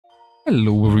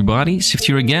Hello everybody, Sifd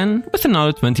here again, with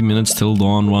another 20 minutes till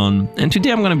dawn run. And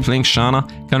today I'm gonna be playing Shana.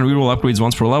 Can reroll upgrades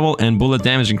once per level, and bullet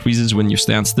damage increases when you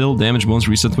stand still. Damage bonus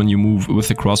reset when you move with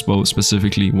the crossbow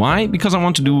specifically. Why? Because I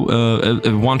want to do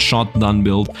a one-shot done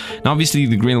build. Now obviously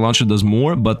the grenade launcher does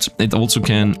more, but it also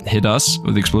can hit us,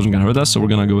 or the explosion can hurt us, so we're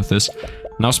gonna go with this.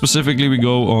 Now specifically we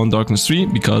go on Darkness 3,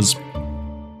 because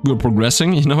we're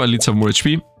progressing, you know, elites have more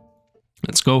HP.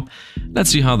 Let's go.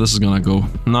 Let's see how this is gonna go.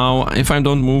 Now, if I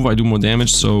don't move, I do more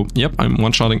damage. So, yep, I'm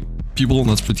one-shotting people.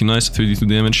 That's pretty nice. 32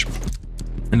 damage.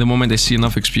 And the moment I see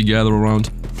enough XP gather around,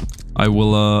 I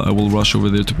will rush over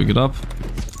there to pick it up.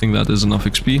 I think that is enough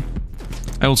XP.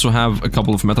 I also have a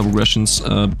couple of meta progressions.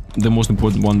 The most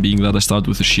important one being that I start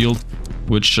with a shield,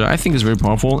 which I think is very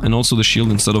powerful. And also the shield,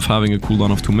 instead of having a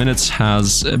cooldown of 2 minutes,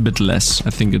 has a bit less.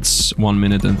 I think it's 1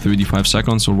 minute and 35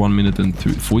 seconds or 1 minute and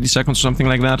 40 seconds or something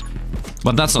like that.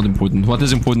 But that's not important. What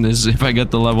is important is if I get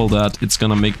the level that it's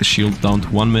gonna make the shield down to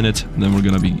 1 minute, then we're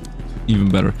gonna be even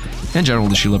better. In general,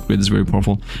 the shield upgrade is very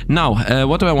powerful. Now,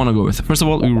 what do I want to go with? First of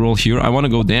all, we roll here. I want to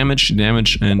go damage,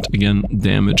 damage, and again,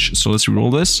 damage. So let's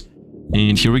reroll this.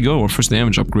 And here we go, our first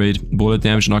damage upgrade. Bullet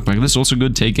damage, knockback. This is also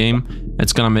good. Take aim.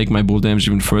 It's gonna make my bullet damage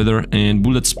even further. And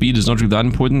bullet speed is not really that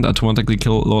important. Automatically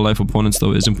kill low life opponents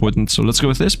though is important. So let's go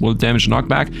with this. Bullet damage,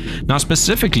 knockback. Now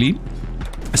specifically,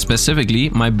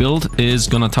 my build is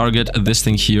gonna target this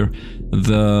thing here.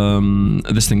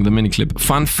 The mini clip.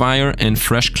 Fun fire and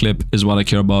fresh clip is what I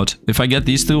care about. If I get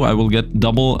these two, I will get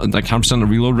double, like 100%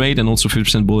 reload rate and also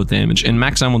 50% bullet damage. And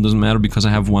max ammo doesn't matter because I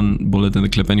have 1 bullet in the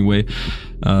clip anyway.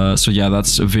 So yeah,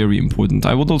 that's very important.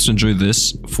 I would also enjoy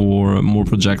this for more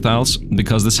projectiles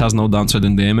because this has no downside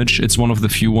in damage. It's one of the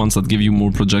few ones that give you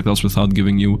more projectiles without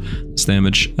giving you this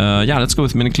damage. Yeah, let's go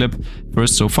with mini clip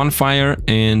first. So fun fire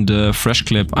and fresh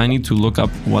clip. I need to look up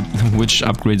which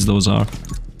upgrades those are.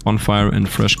 On fire and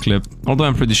fresh clip, although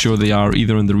I'm pretty sure they are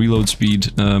either in the reload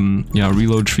speed, yeah,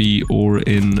 reload tree, or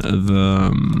in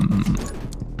the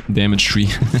damage tree.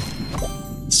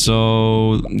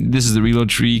 So this is the reload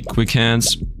tree, quick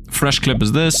hands. Fresh clip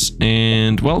is this,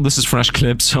 and well, this is fresh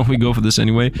clip, so we go for this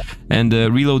anyway. And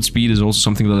reload speed is also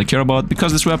something that I care about,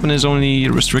 because this weapon is only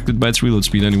restricted by its reload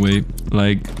speed anyway.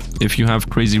 Like, if you have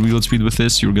crazy reload speed with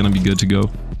this, you're gonna be good to go.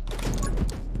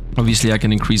 Obviously, I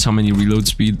can increase how many reload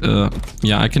speed,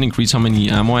 yeah, I can increase how many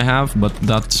ammo I have, but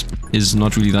that is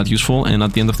not really that useful. And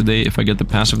at the end of the day, if I get the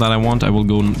passive that I want, I will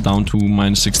go down to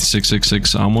minus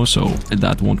 6666 ammo, so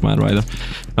that won't matter either.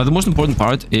 Now, the most important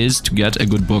part is to get a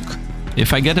good book.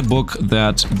 If I get a book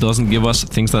that doesn't give us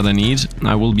things that I need,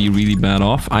 I will be really bad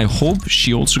off. I hope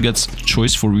she also gets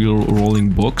choice for rolling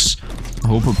books. I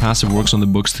hope her passive works on the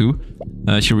books too.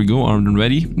 Here we go, armed and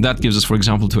ready. That gives us, for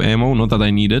example, 2 ammo. Not that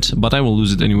I need it, but I will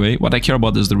lose it anyway. What I care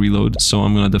about is the reload, so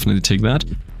I'm gonna definitely take that.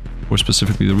 Or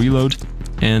specifically the reload.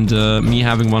 And me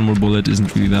having 1 more bullet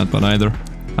isn't really that bad either.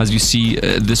 As you see,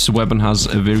 this weapon has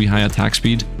a very high attack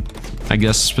speed. I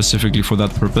guess specifically for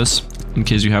that purpose, in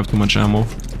case you have too much ammo.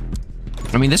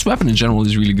 I mean, this weapon in general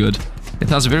is really good. It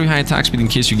has a very high attack speed in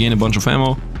case you gain a bunch of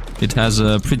ammo. It has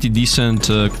a pretty decent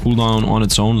cooldown on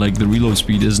its own, like the reload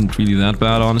speed isn't really that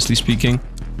bad, honestly speaking.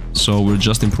 So we're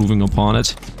just improving upon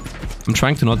it. I'm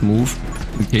trying to not move,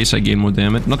 in case I gain more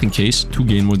damage. Not in case, to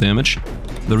gain more damage.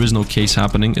 There is no case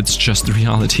happening, it's just the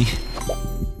reality.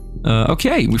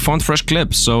 Okay, we found fresh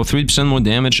clips, so 3% more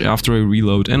damage after a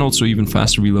reload, and also even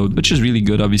faster reload, which is really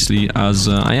good, obviously, as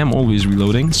I am always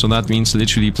reloading, so that means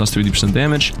literally plus 30%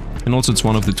 damage, and also it's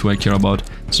one of the 2 I care about.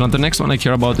 So now the next one I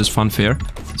care about is Funfair.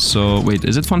 So, wait,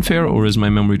 is it Funfair or is my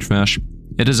memory trash?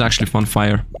 It is actually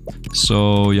Funfire.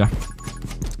 So, yeah.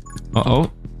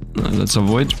 Uh-oh. Let's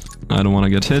avoid. I don't want to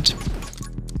get hit.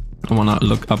 I want to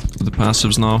look up the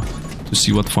passives now to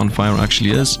see what Funfire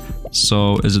actually is.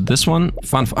 So, is it this one?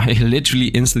 I literally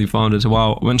instantly found it.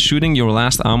 Wow. When shooting your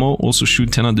last ammo, also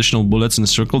shoot 10 additional bullets in a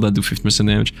circle that do 50%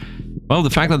 damage. Well, the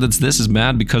fact that it's this is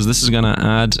bad because this is gonna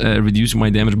add, reduce my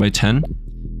damage by 10.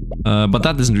 But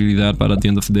that isn't really that bad at the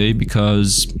end of the day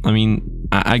because, I mean,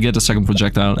 I get a second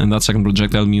projectile and that second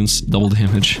projectile means double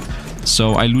damage.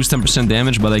 So I lose 10%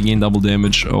 damage, but I gain double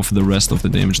damage of the rest of the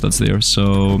damage that's there.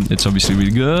 So it's obviously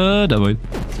really good. Avoid.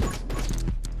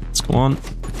 Let's go on.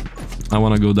 I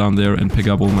want to go down there and pick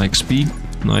up all my XP.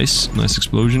 Nice, nice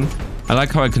explosion. I like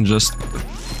how I can just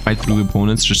fight through the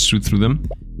opponents, just shoot through them.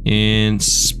 And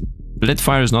split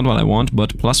fire is not what I want,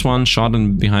 but +1 shot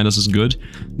and behind us is good.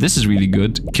 This is really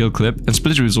good. Kill clip. And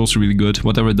splitter is also really good.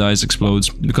 Whatever dies explodes.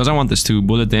 Because I want this too.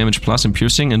 Bullet damage plus and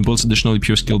piercing, and bullets additionally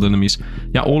pierce killed enemies.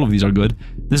 Yeah, all of these are good.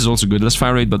 This is also good. Less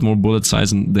fire rate, but more bullet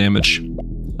size and damage.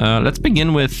 Let's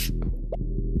begin with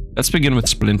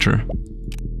Splinter.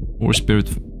 Or Spirit.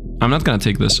 I'm not gonna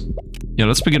take this. Yeah,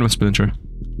 let's begin with Splinter.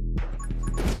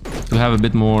 To have a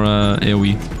bit more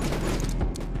AoE.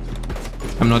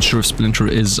 I'm not sure if Splinter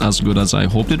is as good as I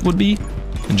hoped it would be,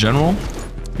 in general.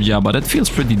 Yeah, but it feels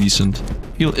pretty decent.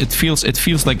 It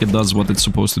feels like it does what it's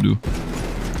supposed to do.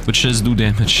 Which is do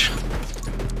damage.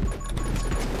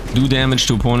 Do damage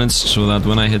to opponents so that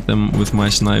when I hit them with my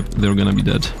snipe, they're gonna be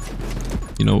dead.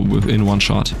 You know, in one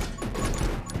shot.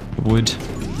 Avoid.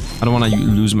 I don't want to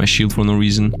lose my shield for no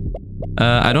reason.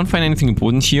 I don't find anything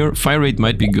important here. Fire rate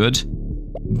might be good,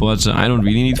 but I don't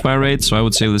really need fire rate, so I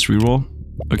would say let's reroll.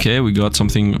 Okay, we got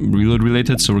something reload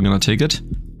related, so we're gonna take it.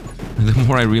 The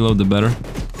more I reload, the better.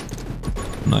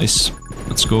 Nice.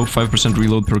 Let's go. 5%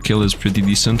 reload per kill is pretty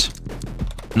decent.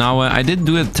 Now, I did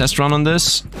do a test run on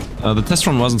this. The test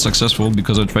run wasn't successful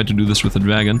because I tried to do this with a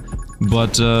dragon.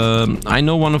 But I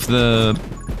know one of the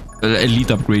elite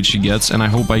upgrades she gets, and I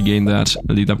hope I gain that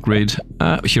elite upgrade.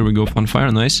 Here we go, fun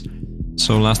fire, nice.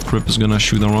 So last crypt is gonna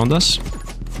shoot around us.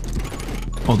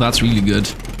 Oh, that's really good.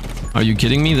 Are you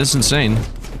kidding me? That's insane.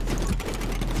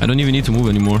 I don't even need to move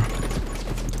anymore.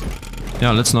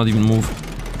 Yeah, let's not even move.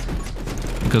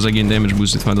 Because I gain damage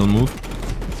boost if I don't move.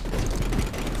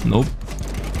 Nope.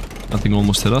 Nothing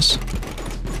almost hit us.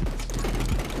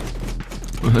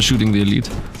 Shooting the elite.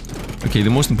 Okay, the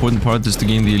most important part is to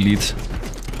gain the elite.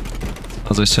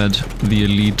 As I said, the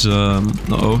elite,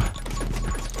 the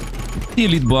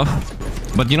elite buff.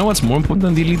 But you know what's more important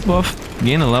than the elite buff?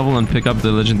 Gain a level and pick up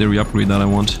the legendary upgrade that I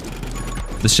want.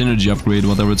 The synergy upgrade,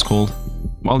 whatever it's called.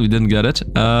 Well, we didn't get it.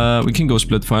 We can go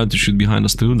split fire to shoot behind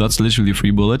us too. That's literally a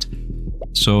free bullet.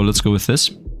 So let's go with this.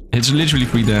 It's literally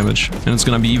free damage. And it's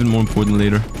gonna be even more important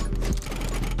later.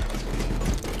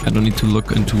 I don't need to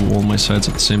look into all my sides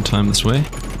at the same time this way.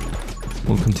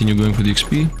 We'll continue going for the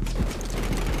XP.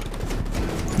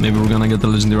 Maybe we're gonna get the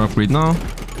legendary upgrade now.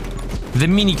 The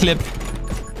mini clip.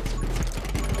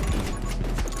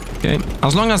 Okay,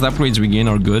 as long as the upgrades we gain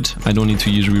are good, I don't need to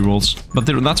use rerolls. But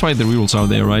that's why the rerolls are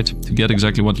there, right? To get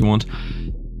exactly what you want.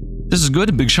 This is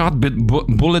good, big shot,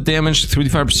 bullet damage,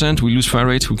 35%, we lose fire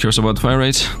rate, who cares about fire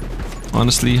rate?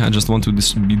 Honestly, I just want to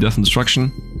be death and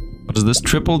destruction. What is this?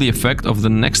 Triple the effect of the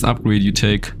next upgrade you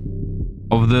take.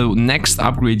 Of the next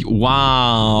upgrade,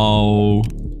 wow.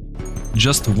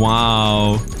 Just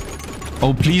wow.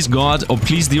 Oh please God, oh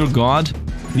please dear God.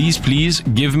 Please,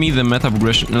 give me the meta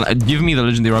progression, give me the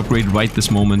legendary upgrade right this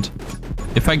moment.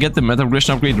 If I get the meta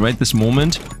progression upgrade right this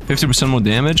moment, 50% more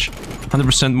damage,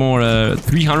 100% more,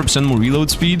 300% more reload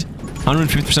speed,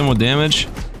 150% more damage,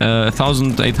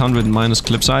 1800 minus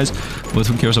clip size, but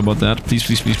who cares about that? Please,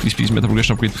 meta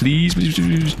progression upgrade, please,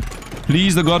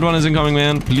 please, the God one is incoming,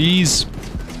 man, please.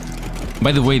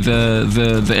 By the way,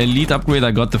 the elite upgrade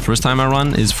I got the first time I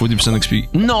run is 40%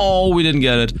 XP. No, we didn't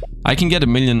get it. I can get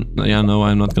 1,000,000. Yeah, no,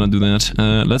 I'm not gonna do that.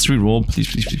 Let's re-roll,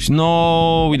 please.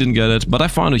 No, we didn't get it. But I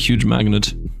found a huge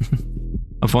magnet.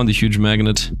 I found a huge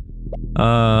magnet.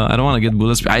 I don't want to get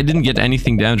bullets. I didn't get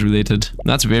anything damage related.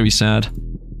 That's very sad.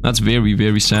 That's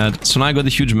very sad. So now I got a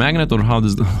huge magnet, or how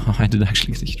does the... Oh, I did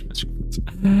actually get a huge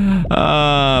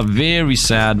magnet. Very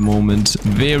sad moment.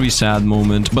 Very sad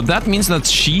moment. But that means that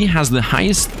she has the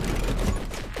highest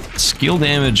skill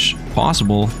damage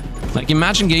possible. Like,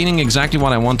 imagine gaining exactly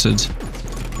what I wanted.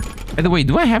 By the way,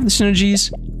 do I have the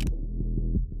synergies?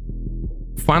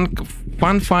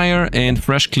 Fun fire and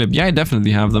fresh clip. Yeah, I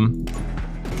definitely have them.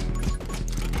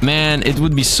 Man, it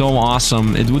would be so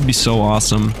awesome. It would be so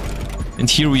awesome. And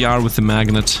here we are with the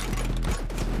magnet.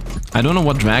 I don't know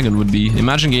what dragon would be.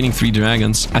 Imagine gaining 3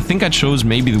 dragons. I think I chose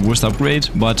maybe the worst upgrade,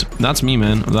 but that's me,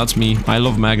 man. That's me. I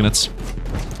love magnets.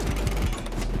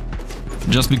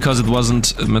 Just because it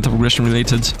wasn't meta progression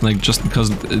related, like just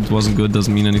because it wasn't good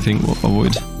doesn't mean anything.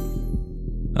 Avoid.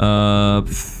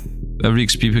 Every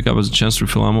XP pickup has a chance to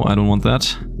refill ammo. I don't want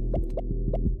that.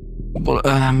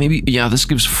 But maybe, yeah, this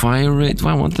gives fire rate. Do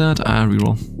I want that?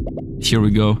 Reroll. Here we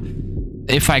go.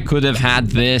 If I could have had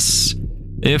this.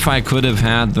 If I could have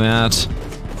had that.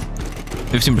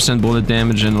 15% bullet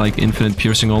damage and like infinite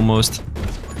piercing almost.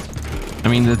 I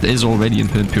mean, that is already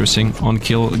infinite piercing. On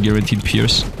kill, guaranteed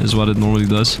pierce is what it normally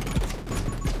does.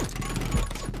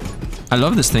 I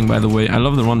love this thing, by the way. I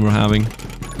love the run we're having.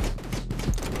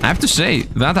 I have to say,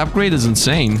 that upgrade is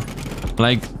insane.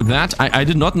 Like, that, I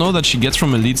did not know that she gets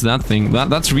from elites that thing.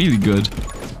 That's really good.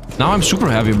 Now I'm super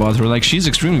happy about her. Like, she's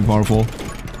extremely powerful.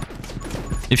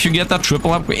 If you get that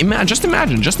triple upgrade, just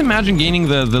imagine gaining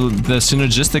the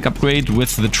synergistic upgrade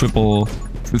with the triple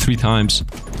 3 times.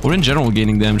 Or in general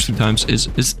gaining damage 3 times. Is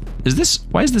this...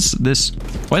 Why is this...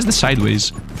 Why is this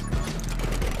sideways?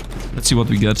 Let's see what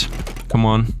we get. Come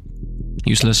on.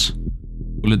 Useless.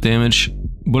 Bullet damage.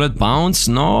 Bullet bounce?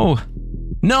 No.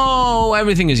 No,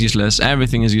 everything is useless.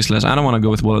 Everything is useless. I don't want to go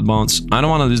with wallet bounce. I don't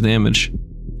want to lose damage.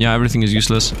 Yeah, everything is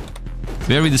useless.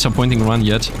 Very disappointing run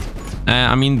yet.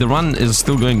 I mean, the run is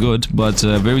still going good, but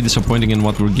very disappointing in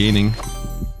what we're gaining.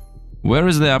 Where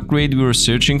is the upgrade we were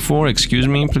searching for? Excuse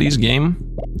me, please, game.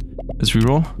 Let's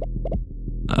reroll.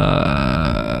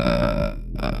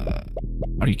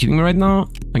 Are you kidding me right now?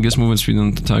 I guess movement speed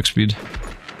and attack speed.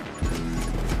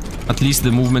 At least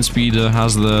the movement speed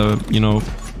has the, you know,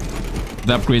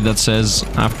 the upgrade that says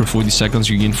after 40 seconds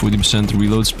you gain 40%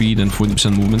 reload speed and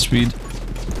 40% movement speed.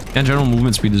 And general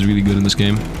movement speed is really good in this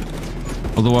game.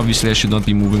 Although obviously I should not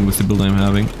be moving with the build I'm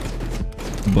having.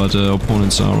 But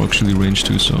opponents are actually ranged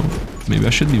too, so maybe I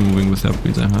should be moving with the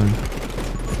upgrades I'm having.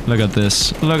 Look at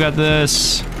this. Look at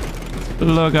this.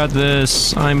 Look at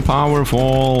this. I'm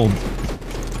powerful.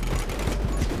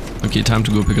 Okay, time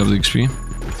to go pick up the XP.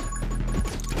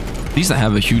 At least I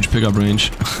have a huge pickup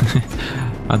range.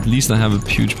 At least I have a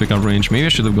huge pickup range. Maybe I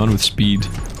should have gone with speed.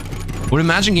 Or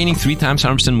imagine gaining 3 times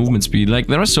 100% movement speed. Like,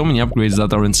 there are so many upgrades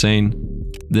that are insane.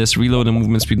 This reload and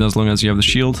movement speed as long as you have the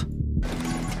shield.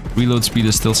 Reload speed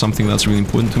is still something that's really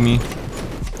important to me.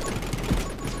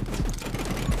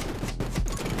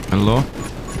 Hello?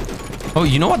 Oh,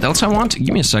 you know what else I want?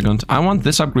 Give me a second. I want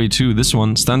this upgrade too. This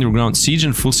one. Stand your ground. Siege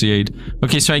and full C8.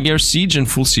 Okay, so I guess siege and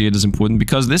full C8 is important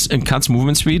because this cuts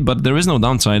movement speed, but there is no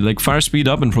downside. Like, fire speed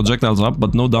up and projectiles up,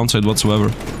 but no downside whatsoever.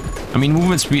 I mean,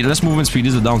 movement speed, less movement speed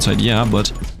is a downside, yeah,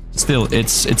 but still,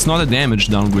 it's not a damage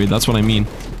downgrade, that's what I mean.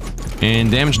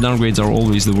 And damage downgrades are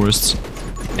always the worst.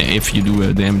 If you do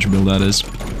a damage build, that is.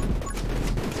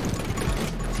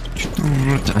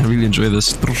 I really enjoy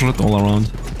this all around.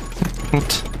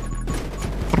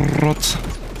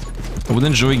 I would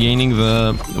enjoy gaining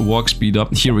the walk speed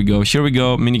up. Here we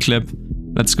go, mini clip.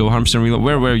 Let's go, 100% reload.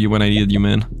 Where were you when I needed you,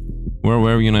 man? Where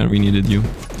were you when I needed you?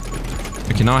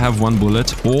 Okay, now I have 1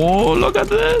 bullet. Oh, look at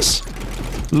this!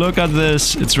 Look at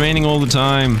this! It's raining all the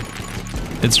time.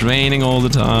 It's raining all the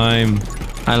time.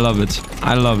 I love it.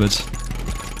 I love it.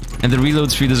 And the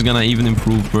reload speed is gonna even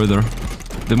improve further.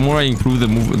 The more I improve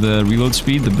the reload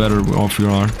speed, the better off we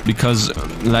are. Because,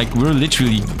 like, we're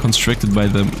literally constricted by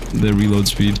the reload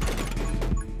speed.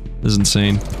 This is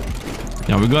insane.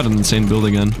 Yeah, we got an insane build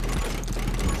again.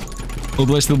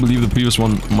 Although I still believe the previous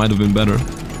one might have been better.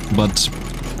 But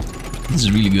this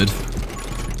is really good.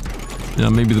 Yeah,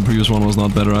 maybe the previous one was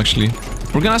not better, actually.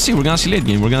 We're gonna see late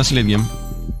game,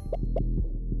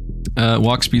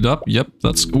 walk speed up, yep,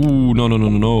 that's... Ooh, no.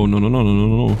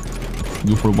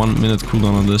 Go for a 1 minute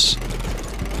cooldown on this.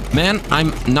 Man,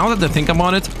 now that I think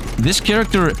about it, this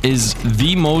character is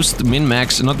the most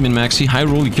high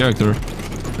rolly character.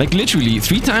 Like, literally,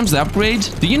 3 times the upgrade.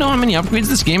 Do you know how many upgrades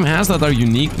this game has that are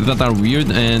unique, that are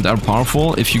weird, and are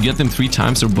powerful? If you get them 3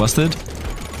 times, they're busted.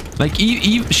 Like,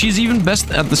 she's even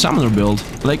best at the summoner build.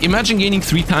 Like, imagine gaining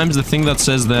 3 times the thing that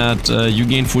says that you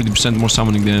gain 40% more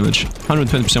summoning damage.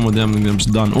 120% more damage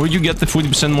done. Or you get the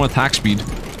 40% more attack speed.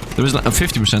 There was like a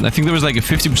 50%. I think there was like a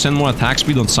 50% more attack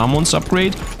speed on someone's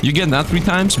upgrade. You get that 3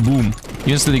 times, boom.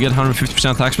 You instantly get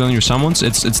 150% attack speed on your summons.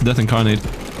 It's death incarnate.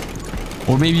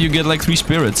 Or maybe you get like 3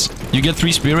 spirits. You get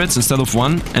 3 spirits instead of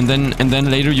 1, and then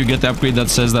later you get the upgrade that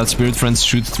says that spirit friends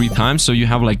shoot 3 times, so you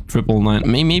have like triple 9.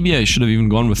 Maybe I should have even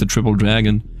gone with the triple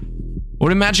dragon.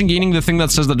 Or imagine gaining the thing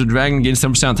that says that the dragon gains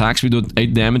 10% attack speed with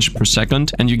 8 damage per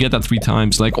second, and you get that 3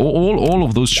 times. Like, all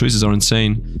of those choices are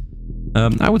insane.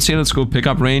 I would say let's go pick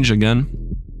up range again.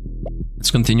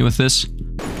 Let's continue with this.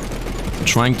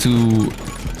 Trying to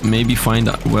maybe find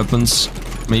weapons.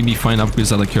 Maybe find upgrades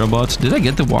that I care about. Did I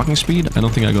get the walking speed? I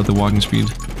don't think I got the walking speed.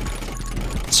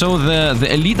 So the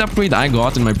elite upgrade I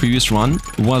got in my previous run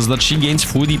was that she gains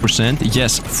 40%.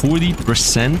 Yes,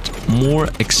 40% more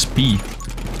XP.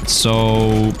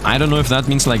 So I don't know if that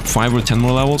means like 5 or 10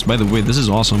 more levels. By the way, this is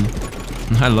awesome.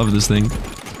 I love this thing.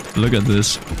 Look at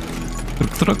this.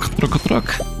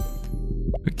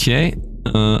 Okay,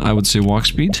 I would say walk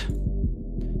speed.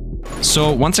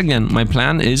 So once again, my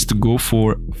plan is to go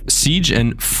for siege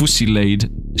and fusillade.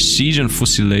 Siege and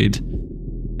fusillade.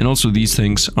 And also these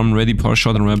things. I'm ready, power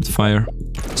shot and rapid fire.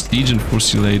 Siege and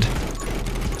fusillade.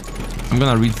 I'm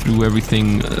gonna read through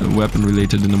everything weapon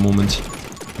related in a moment.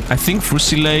 I think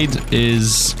fusillade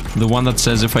is the one that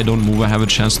says if I don't move I have a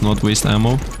chance to not waste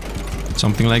ammo.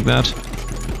 Something like that.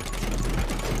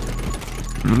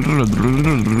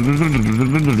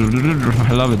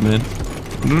 I love it, man.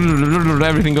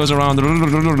 Everything goes around.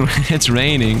 It's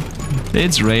raining.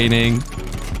 It's raining.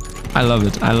 I love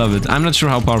it. I love it. I'm not sure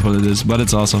how powerful it is, but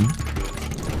it's awesome.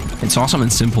 It's awesome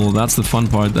and simple. That's the fun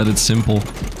part, that it's simple.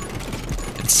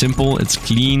 It's simple, it's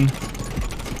clean.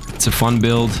 It's a fun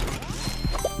build.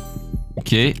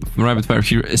 Okay, rapid fire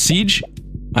here. A siege?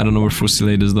 I don't know where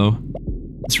Fusilade is though.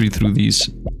 Let's read through these.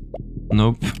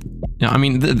 Nope. Yeah, I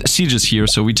mean, the siege is here,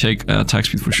 so we take attack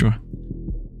speed for sure.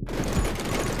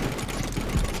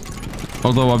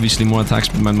 Although, obviously, more attack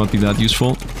speed might not be that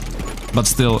useful. But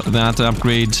still, that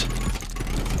upgrade...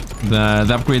 The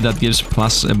upgrade that gives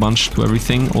plus a bunch to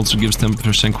everything also gives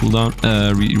 10% cooldown,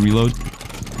 reload.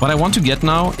 What I want to get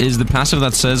now is the passive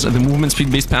that says, the movement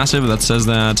speed based passive that says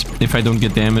that if I don't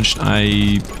get damaged,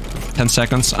 10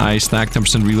 seconds, I stack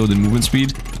 10% reload and movement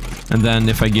speed. And then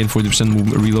if I gain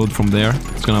 40% reload from there,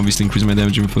 it's gonna obviously increase my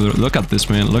damage even further. Look at this,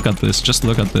 man. Look at this. Just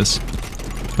look at this.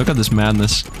 Look at this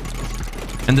madness.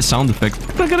 And the sound effect.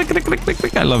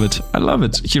 I love it. I love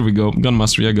it. Here we go. Gun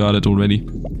mastery. I got it already.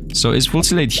 So is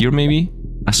Fusilade here maybe?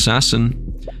 Assassin.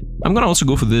 I'm gonna also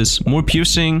go for this. More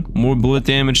piercing, more bullet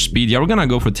damage, speed. Yeah, we're gonna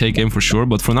go for take aim for sure,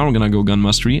 but for now we're gonna go gun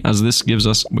mastery, as this gives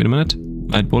us... Wait a minute.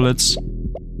 Light bullets.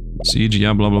 Siege,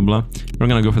 yeah, blah, blah, blah. We're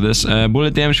gonna go for this.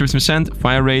 Bullet damage 50%,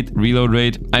 fire rate, reload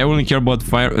rate. I only care about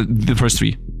fire... the first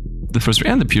three. The first three,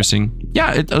 and the piercing.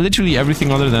 Yeah, literally everything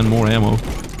other than more ammo.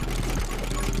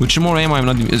 Which more ammo I'm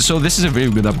not... So this is a very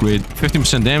good upgrade.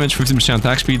 15% damage, 15%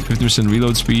 attack speed, 50%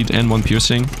 reload speed, and 1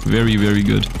 piercing. Very, very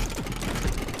good.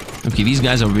 Okay, these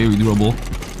guys are very durable.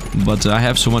 But I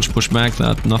have so much pushback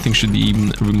that nothing should be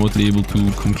even remotely able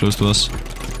to come close to us.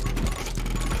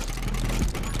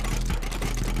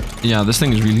 Yeah, this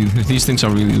thing is really... These things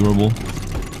are really durable.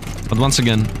 But once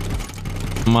again,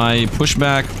 my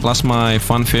pushback plus my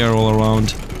funfair all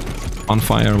around.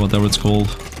 Funfire, whatever it's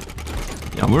called.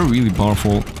 Yeah, we're really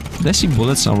powerful. Did I see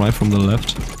bullets are right from the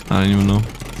left? I don't even know.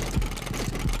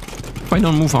 If I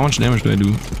don't move, how much damage do I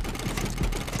do?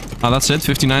 Ah, that's it?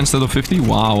 59 instead of 50?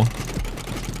 Wow.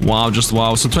 Wow, just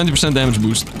wow. So 20% damage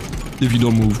boost if you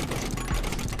don't move.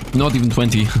 Not even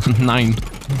 20. 9.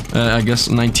 I guess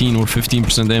 19 or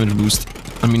 15% damage boost.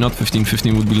 I mean, not 15.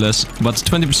 15 would be less. But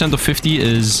 20% of 50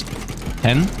 is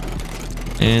 10.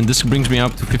 And this brings me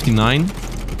up to 59.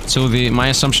 So my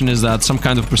assumption is that some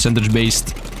kind of percentage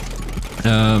based...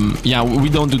 yeah, we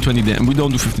don't do 20 damage. We don't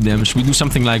do 50 damage. We do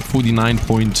something like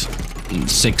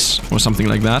 49.6 or something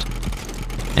like that.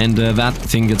 And that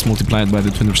thing gets multiplied by the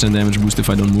 20% damage boost if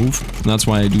I don't move. That's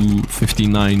why I do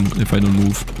 59 if I don't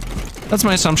move. That's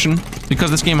my assumption,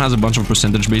 because this game has a bunch of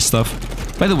percentage-based stuff.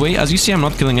 By the way, as you see, I'm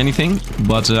not killing anything,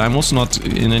 but I'm also not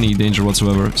in any danger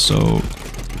whatsoever, so...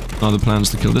 Now the plan is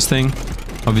to kill this thing.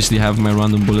 Obviously have my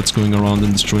random bullets going around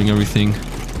and destroying everything.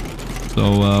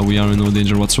 So we are in no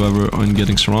danger whatsoever on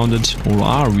getting surrounded. Or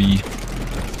are we?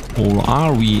 Or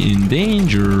are we in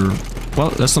danger?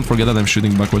 Well, let's not forget that I'm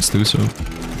shooting backwards too, so...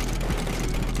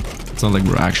 It's not like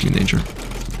we're actually in danger.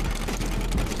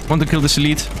 Want to kill this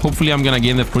elite? Hopefully I'm gonna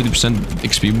gain that 40%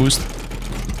 XP boost.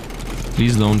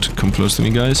 Please don't come close to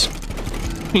me, guys.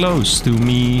 Close to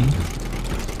me.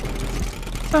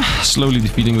 Slowly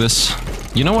defeating this.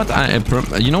 You know what?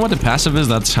 You know what the passive is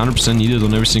that's 100% needed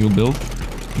on every single build?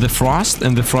 The frost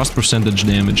and the frost percentage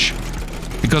damage.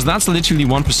 Because that's literally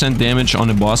 1% damage on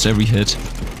a boss every hit.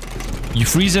 You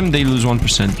freeze them, they lose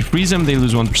 1%. You freeze them, they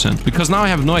lose 1%. Because now I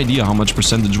have no idea how much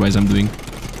percentage-wise I'm doing.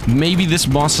 Maybe this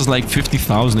boss is like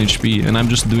 50,000 HP, and I'm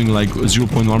just doing like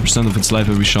 0.1% of its life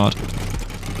every shot.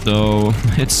 So,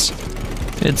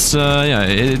 yeah,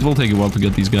 it will take a while to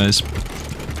get these guys.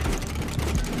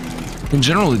 In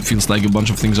general, it feels like a bunch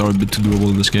of things are a bit too durable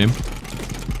in this game.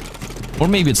 Or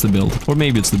maybe it's the build. Or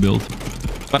maybe it's the build.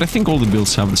 But I think all the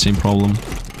builds have the same problem.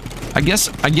 I guess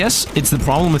it's the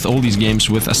problem with all these games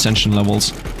with ascension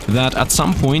levels, that at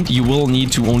some point you will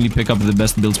need to only pick up the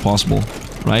best builds possible,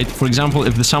 right? For example,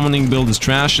 if the summoning build is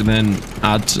trash, then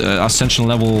at ascension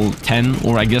level 10,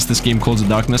 or I guess this game calls it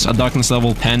darkness, at darkness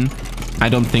level 10, I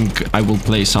don't think I will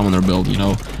play summoner build, you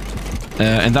know?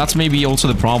 And that's maybe also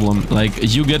the problem. Like,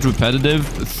 you get repetitive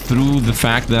through the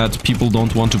fact that people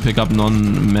don't want to pick up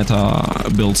non-meta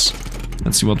builds.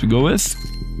 Let's see what we go with.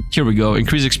 Here we go.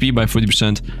 Increase XP by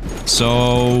 40%.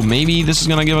 So maybe this is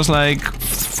gonna give us like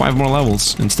 5 more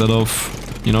levels instead of,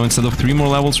 you know, instead of 3 more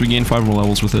levels, we gain 5 more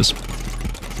levels with this.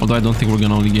 Although I don't think we're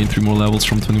gonna only gain 3 more levels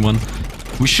from 21.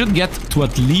 We should get to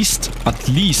at least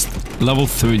level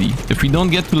 30. If we don't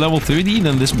get to level 30,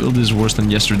 then this build is worse than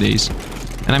yesterday's.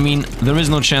 And I mean, there is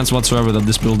no chance whatsoever that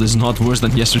this build is not worse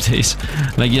than yesterday's.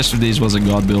 Like, yesterday's was a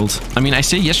god build. I mean, I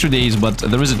say yesterday's, but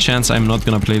there is a chance I'm not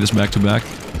gonna play this back to back.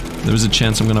 There is a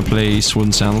chance I'm gonna play Sword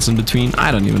and Sandals in between.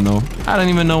 I don't even know. I don't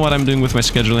even know what I'm doing with my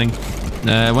scheduling.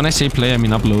 When I say play, I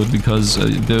mean upload, because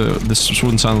the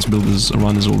Sword and Sandals build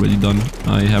run is already done.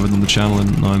 I have it on the channel,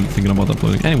 and now I'm thinking about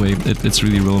uploading. Anyway, it's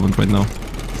really irrelevant right now.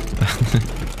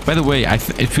 By the way,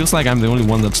 it feels like I'm the only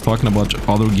one that's talking about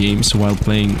other games while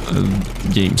playing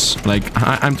games. Like,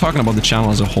 I'm talking about the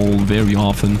channel as a whole very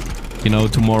often. You know,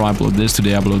 tomorrow I upload this,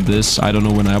 today I upload this, I don't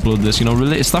know when I upload this. You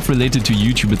know, stuff related to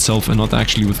YouTube itself and not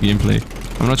actually with gameplay.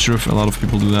 I'm not sure if a lot of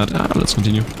people do that. Let's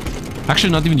continue.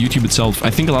 Actually, not even YouTube itself.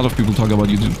 I think a lot of people talk about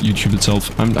YouTube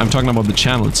itself. I'm talking about the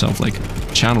channel itself, like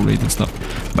channel rate and stuff.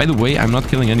 By the way, I'm not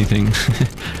killing anything.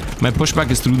 My pushback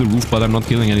is through the roof, but I'm not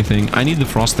killing anything. I need the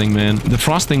frosting, man. The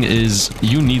frosting is...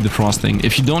 You need the frosting.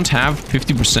 If you don't have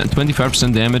 50%,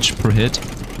 25% damage per hit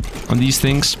on these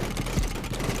things...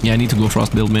 Yeah, I need to go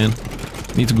frost build, man.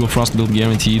 I need to go frost build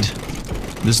guaranteed.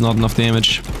 This is not enough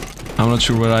damage. I'm not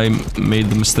sure where I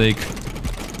made the mistake.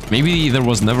 Maybe there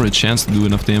was never a chance to do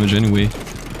enough damage anyway.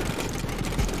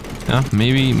 Yeah,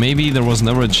 maybe there was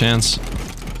never a chance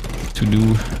to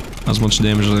do as much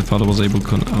damage as I thought I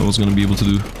was gonna be able to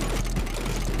do.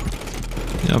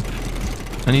 Yep.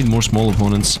 I need more small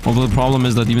opponents. Although the problem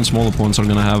is that even small opponents are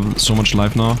gonna have so much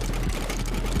life now.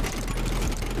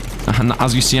 And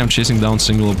as you see, I'm chasing down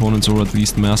single opponents or at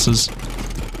least masses.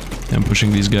 I'm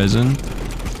pushing these guys in.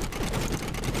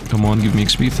 Come on, give me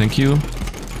XP, thank you.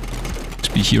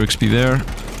 XP here, XP there.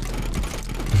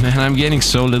 Man, I'm getting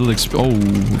so little XP. Oh,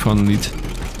 we found a lead.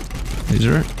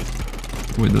 Laser.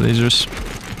 With the lasers.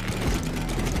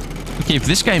 Okay, if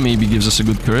this guy maybe gives us a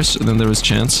good curse, then there is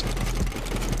chance.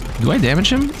 Do I damage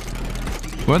him?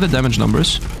 What are the damage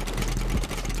numbers?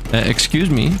 Excuse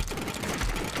me.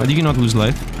 Why do you not lose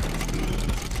life?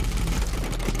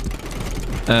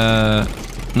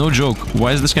 No joke.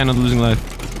 Why is this guy not losing life?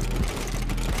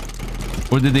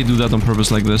 Or did they do that on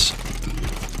purpose like this?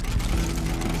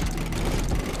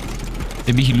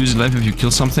 Maybe he loses life if you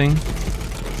kill something?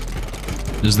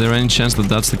 Is there any chance that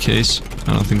that's the case?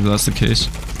 I don't think that's the case.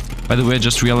 By the way, I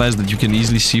just realized that you can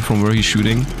easily see from where he's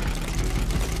shooting.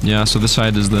 Yeah, so this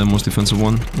side is the most defensive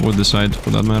one. Or this side, for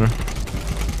that matter.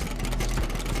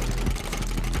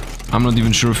 I'm not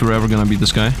even sure if we're ever gonna beat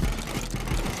this guy.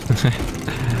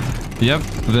 Yep,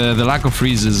 the lack of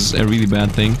freeze is a really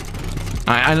bad thing.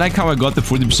 I like how I got the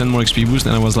 40% more XP boost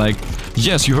and I was like,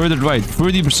 yes, you heard it right,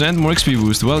 30% more XP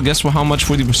boost. Well, guess how much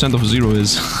 40% of 0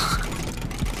 is?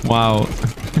 Wow.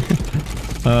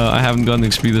 I haven't gotten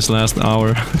XP this last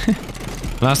hour.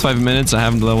 Last 5 minutes, I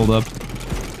haven't leveled up.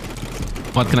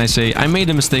 What can I say? I made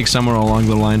a mistake somewhere along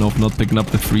the line of not picking up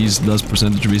the freeze does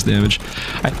percentage-based damage.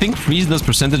 I think freeze does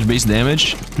percentage-based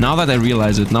damage. Now that I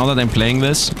realize it, now that I'm playing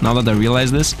this, now that I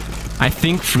realize this, I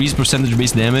think freeze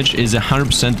percentage-based damage is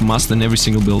 100% must in every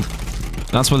single build.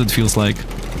 That's what it feels like.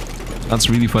 That's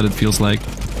really what it feels like.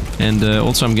 And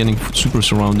also I'm getting super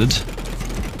surrounded.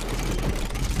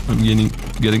 I'm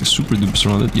getting super duper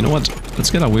surrounded. You know what? Let's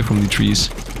get away from the trees.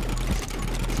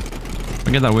 If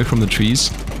I get away from the trees,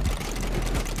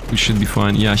 we should be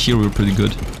fine. Yeah, here we're pretty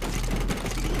good.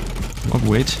 Oh,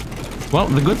 wait. Well,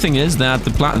 the good thing is that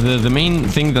the main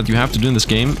thing that you have to do in this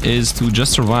game is to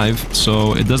just survive,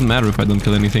 so it doesn't matter if I don't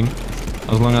kill anything,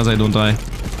 as long as I don't die.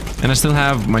 And I still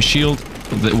have my shield,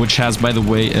 which has, by the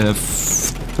way, a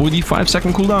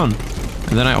 45-second cooldown.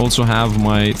 And then I also have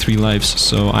my 3 lives,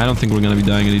 so I don't think we're gonna be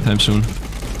dying anytime soon.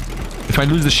 If I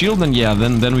lose the shield, then yeah,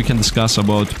 then we can discuss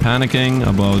about panicking,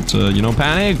 about, you know,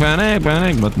 panic,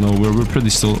 but no, we're pretty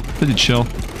chill.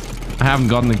 I haven't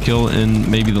gotten a kill in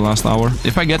maybe the last hour.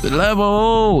 If I get the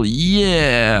level,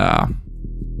 yeah!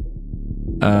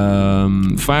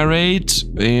 Fire rate,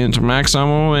 and max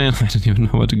ammo, and I don't even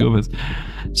know what to go with.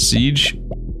 Siege.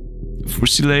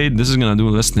 Fusilade, this is gonna do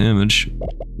less damage.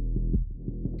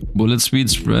 Bullet speed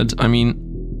spread, I mean...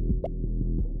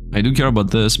 I do care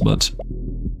about this, but...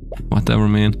 whatever,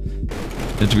 man.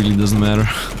 It really doesn't matter.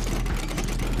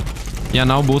 Yeah,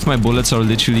 now both my bullets are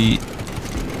literally...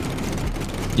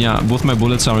 yeah, both my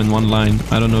bullets are in one line.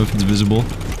 I don't know if it's visible,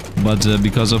 but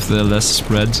because of the less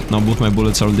spread, now both my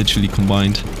bullets are literally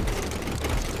combined.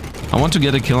 I want to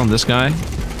get a kill on this guy.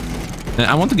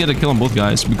 I want to get a kill on both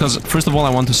guys, because first of all I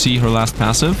want to see her last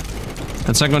passive,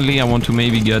 and secondly I want to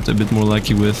maybe get a bit more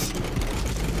lucky with...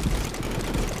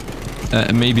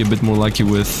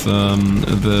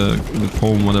 the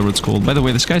poem, whatever it's called. By the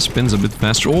way, this guy spins a bit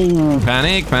faster. Oh,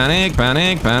 panic, panic,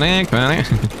 panic, panic, panic.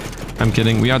 I'm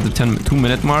kidding. We are at the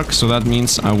 2-minute mark, so that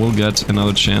means I will get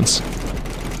another chance.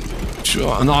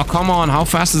 No, come on. How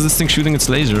fast is this thing shooting its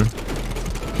laser?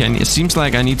 Okay, it seems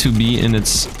like I need to be in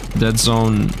its dead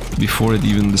zone before it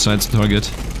even decides to target.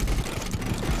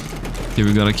 Okay,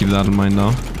 we gotta keep that in mind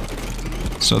now.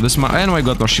 So this might... and I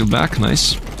got our shield back.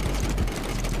 Nice.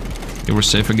 Okay, we're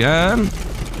safe again.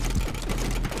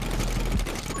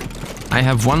 I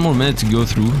have 1 more minute to go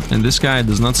through, and this guy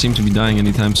does not seem to be dying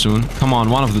anytime soon. Come on,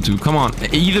 one of the two. Come on.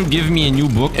 Either give me a new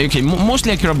book. Okay,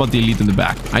 mostly I care about the elite in the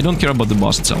back. I don't care about the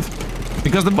boss itself.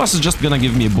 Because the boss is just gonna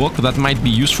give me a book that might be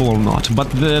useful or not.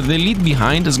 But the elite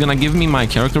behind is gonna give me my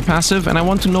character passive, and I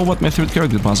want to know what my 3rd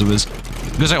character passive is.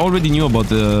 Because I already knew about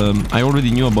the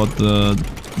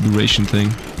duration thing.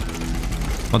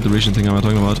 What duration thing am I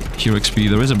talking about? Here XP.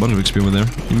 There is a bunch of XP over there.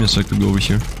 Give me a sec to go over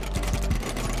here.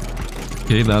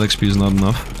 Okay, that XP is not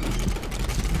enough.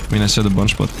 I mean, I said a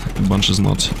bunch, but a bunch is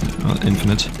not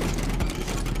infinite.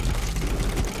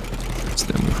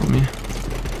 Stay away from me.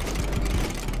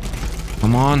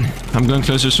 Come on. I'm going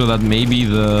closer so that maybe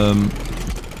the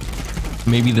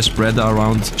spread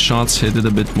around shots hit it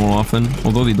a bit more often.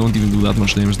 Although they don't even do that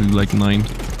much damage, they do like 9.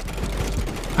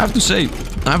 I have to say,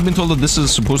 I've been told that this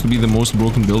is supposed to be the most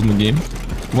broken build in the game.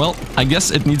 Well, I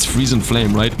guess it needs Freeze and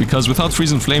Flame, right? Because without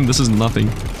Freeze and Flame, this is nothing.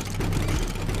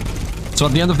 So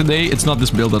at the end of the day, it's not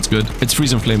this build that's good. It's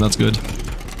Freeze and Flame that's good.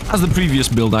 As the previous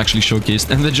build actually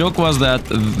showcased. And the joke was that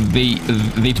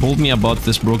they told me about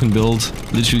this broken build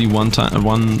literally one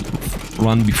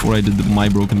run before I did my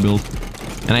broken build.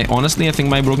 And I think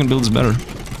my broken build is better.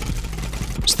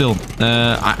 Still,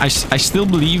 I still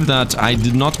believe that I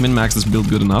did not min-max this build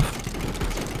good enough.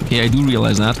 Okay, I do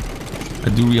realize that. I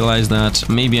do realize that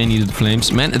maybe I needed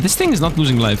flames. Man, this thing is not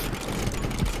losing life.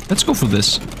 Let's go for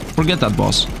this. Forget that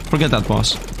boss. Forget that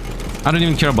boss. I don't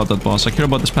even care about that boss. I care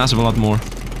about this passive a lot more.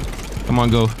 Come on,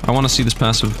 go. I want to see this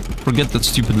passive. Forget that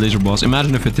stupid laser boss.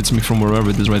 Imagine if it hits me from wherever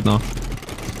it is right now.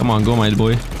 Come on, go, my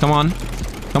boy. Come on.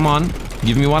 Come on.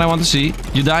 Give me what I want to see.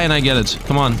 You die and I get it.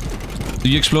 Come on. Do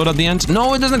you explode at the end?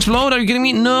 No, it doesn't explode. Are you kidding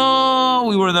me? No,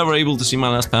 we were never able to see my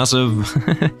last passive.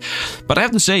 But I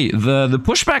have to say, the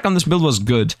pushback on this build was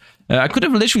good. I could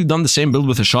have literally done the same build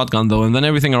with a shotgun though, and then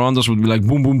everything around us would be like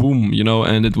boom, boom, boom, you know,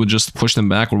 and it would just push them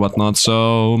back or whatnot.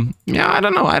 So, yeah, I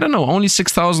don't know. Only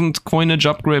 6,000 coinage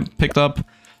upgrade picked up.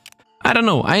 I don't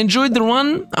know. I enjoyed the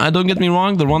run. Don't get me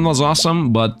wrong, the run was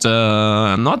awesome, but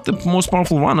not the most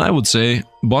powerful run, I would say.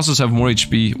 Bosses have more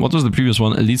HP. What was the previous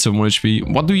one? Elites have more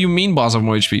HP. What do you mean boss have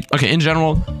more HP? Okay, in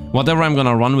general, whatever I'm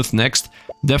gonna run with next,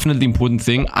 definitely important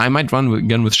thing. I might run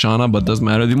again with Shana, but doesn't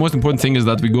matter. The most important thing is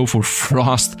that we go for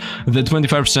Frost. The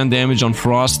 25% damage on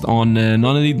Frost on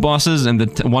non-elite bosses and the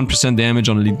 1% damage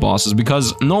on elite bosses.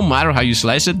 Because no matter how you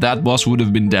slice it, that boss would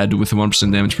have been dead with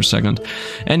 1% damage per second.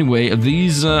 Anyway,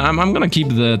 these... I'm gonna keep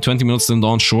the 20 minutes till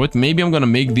dawn short. Maybe I'm gonna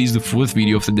make these the 4th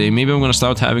video of the day. Maybe I'm gonna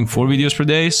start having 4 videos per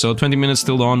day. So 20 minutes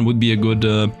till dawn would be a good,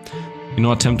 you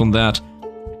know, attempt on that.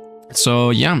 So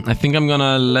yeah, I think I'm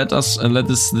gonna let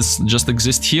this just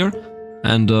exist here,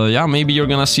 and yeah, maybe you're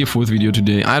gonna see a 4th video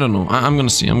today. I don't know. I'm gonna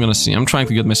see. I'm trying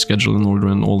to get my schedule in order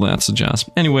and all that jazz.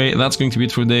 Anyway, that's going to be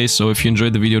it for today. So if you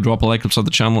enjoyed the video, drop a like, helps out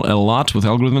the channel a lot with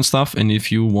algorithm stuff. And if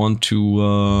you want to,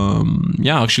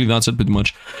 yeah, actually that's it pretty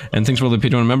much. And thanks for all the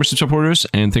Patreon membership supporters,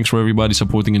 and thanks for everybody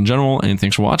supporting in general, and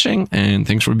thanks for watching, and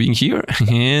thanks for being here,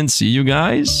 and see you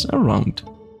guys around.